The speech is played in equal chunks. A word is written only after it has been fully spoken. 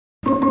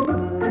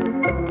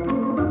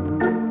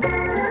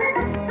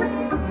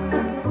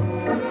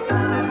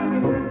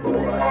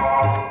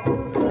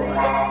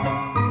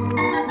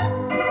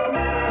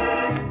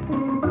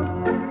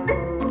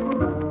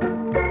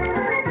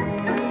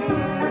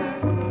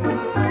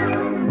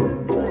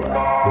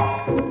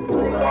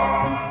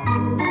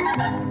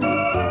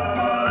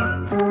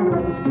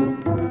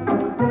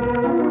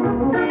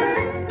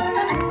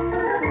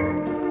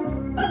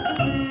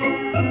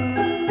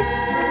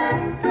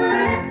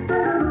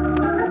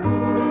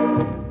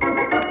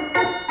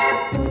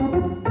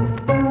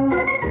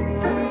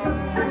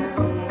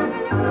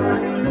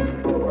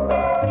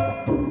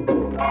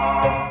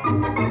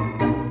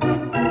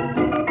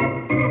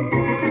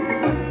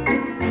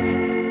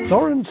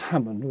Franz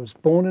Hammond was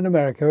born in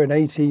America in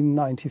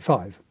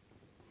 1895.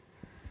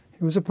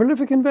 He was a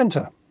prolific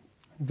inventor.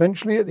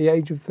 Eventually, at the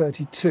age of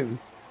 32,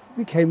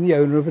 he became the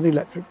owner of an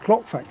electric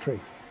clock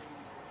factory.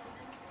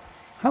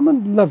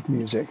 Hammond loved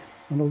music,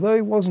 and although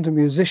he wasn't a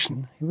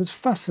musician, he was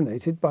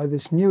fascinated by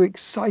this new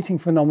exciting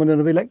phenomenon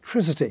of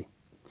electricity.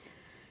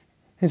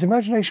 His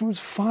imagination was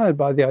fired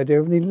by the idea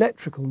of an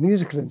electrical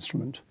musical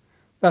instrument,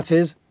 that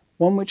is,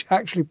 one which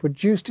actually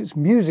produced its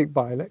music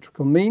by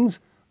electrical means,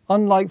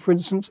 unlike, for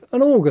instance,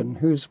 an organ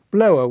whose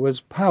blower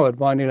was powered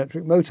by an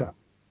electric motor.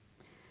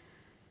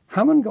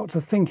 Hammond got to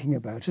thinking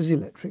about his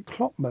electric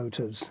clock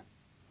motors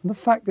and the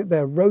fact that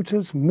their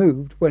rotors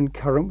moved when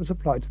current was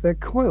applied to their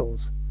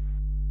coils.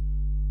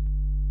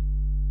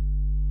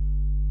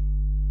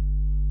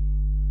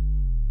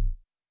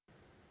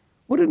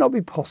 Would it not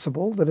be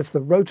possible that if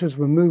the rotors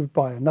were moved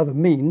by another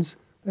means,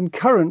 then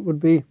current would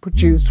be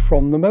produced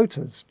from the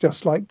motors,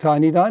 just like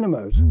tiny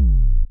dynamos?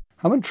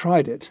 Hammond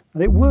tried it,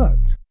 and it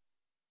worked.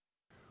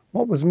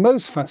 What was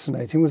most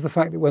fascinating was the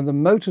fact that when the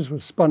motors were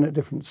spun at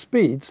different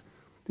speeds,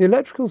 the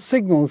electrical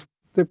signals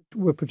that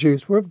were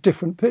produced were of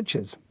different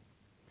pitches.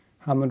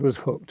 Hammond was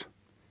hooked.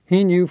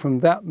 He knew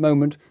from that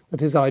moment that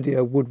his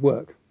idea would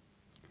work.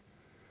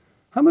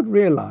 Hammond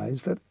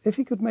realised that if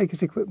he could make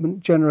his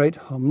equipment generate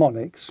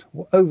harmonics,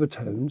 or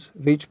overtones,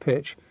 of each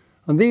pitch,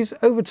 and these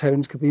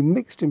overtones could be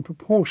mixed in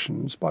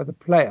proportions by the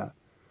player,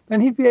 then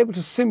he'd be able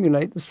to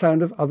simulate the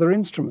sound of other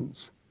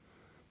instruments,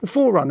 the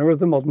forerunner of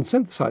the modern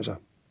synthesizer.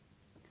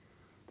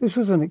 This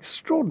was an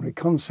extraordinary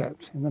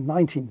concept in the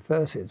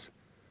 1930s,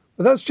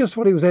 but that's just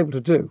what he was able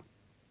to do.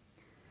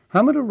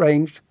 Hammond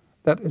arranged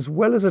that as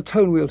well as a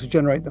tone wheel to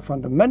generate the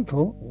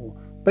fundamental, or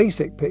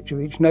basic pitch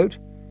of each note,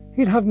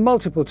 he'd have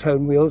multiple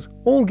tone wheels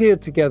all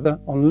geared together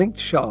on linked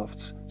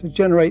shafts to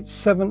generate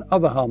 7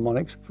 other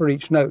harmonics for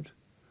each note.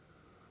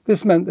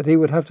 This meant that he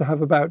would have to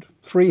have about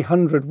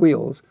 300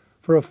 wheels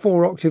for a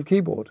 4-octave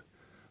keyboard,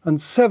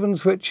 and 7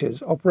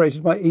 switches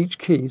operated by each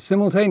key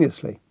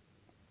simultaneously.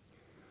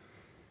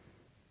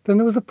 Then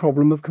there was the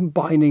problem of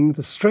combining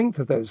the strength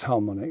of those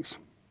harmonics.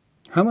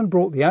 Hammond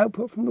brought the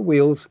output from the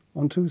wheels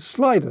onto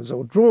sliders,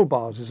 or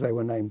drawbars as they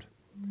were named.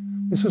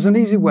 This was an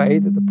easy way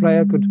that the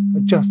player could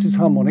adjust his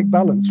harmonic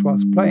balance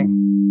whilst playing.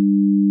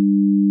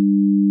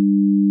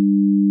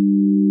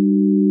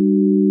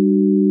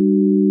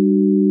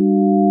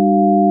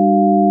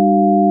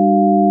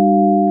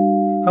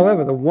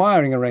 However, the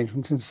wiring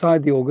arrangements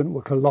inside the organ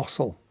were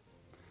colossal.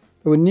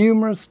 There were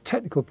numerous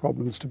technical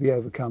problems to be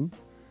overcome.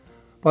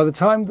 By the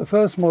time the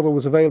first model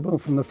was available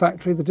from the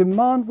factory, the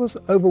demand was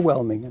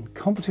overwhelming and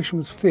competition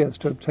was fierce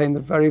to obtain the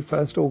very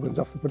first organs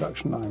off the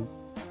production line.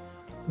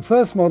 The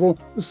first model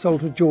was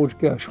sold to George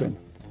Gershwin,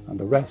 and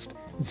the rest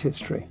is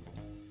history.